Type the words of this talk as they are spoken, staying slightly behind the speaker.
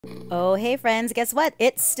Oh, hey friends, guess what?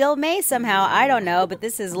 It's still May somehow. I don't know, but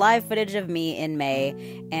this is live footage of me in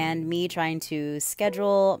May and me trying to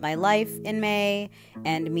schedule my life in May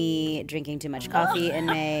and me drinking too much coffee in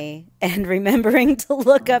May and remembering to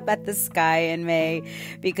look up at the sky in May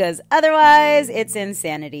because otherwise it's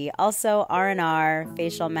insanity. Also R&R,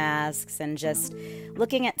 facial masks, and just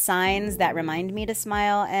looking at signs that remind me to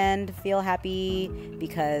smile and feel happy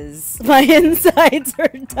because my insides are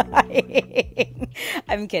dying.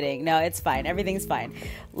 I'm kidding. No, it's fine. Everything's fine.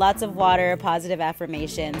 Lots of water, positive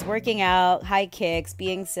affirmations, working out, high kicks,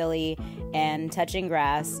 being silly, and touching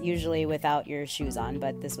grass, usually without your shoes on,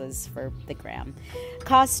 but this was for the gram.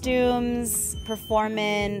 Costumes,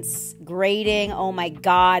 performance, grading. Oh my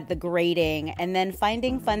God, the grading. And then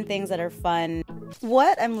finding fun things that are fun.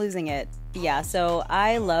 What? I'm losing it. Yeah, so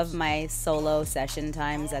I love my solo session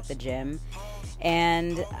times at the gym.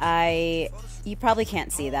 And you probably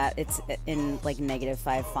can't see that. It's in like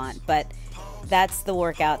 -5 font, but that's the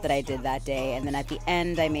workout that I did that day. And then at the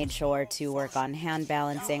end, I made sure to work on hand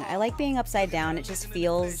balancing. I like being upside down. It just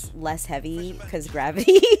feels less heavy because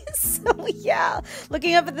gravity. So yeah,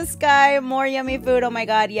 looking up at the sky, more yummy food. Oh my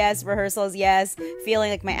God, yes. Rehearsals, yes. Feeling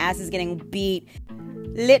like my ass is getting beat.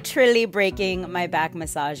 Literally breaking my back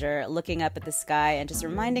massager, looking up at the sky and just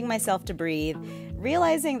reminding myself to breathe,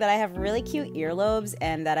 realizing that I have really cute earlobes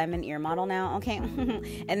and that I'm an ear model now, okay?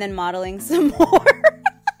 And then modeling some more.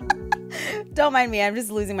 Don't mind me, I'm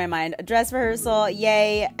just losing my mind. Dress rehearsal,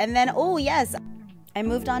 yay. And then, oh yes, I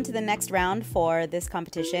moved on to the next round for this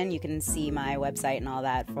competition. You can see my website and all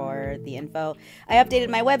that for the info. I updated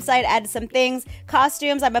my website, added some things,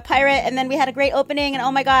 costumes, I'm a pirate, and then we had a great opening, and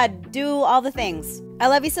oh my God, do all the things. I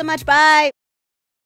love you so much, bye!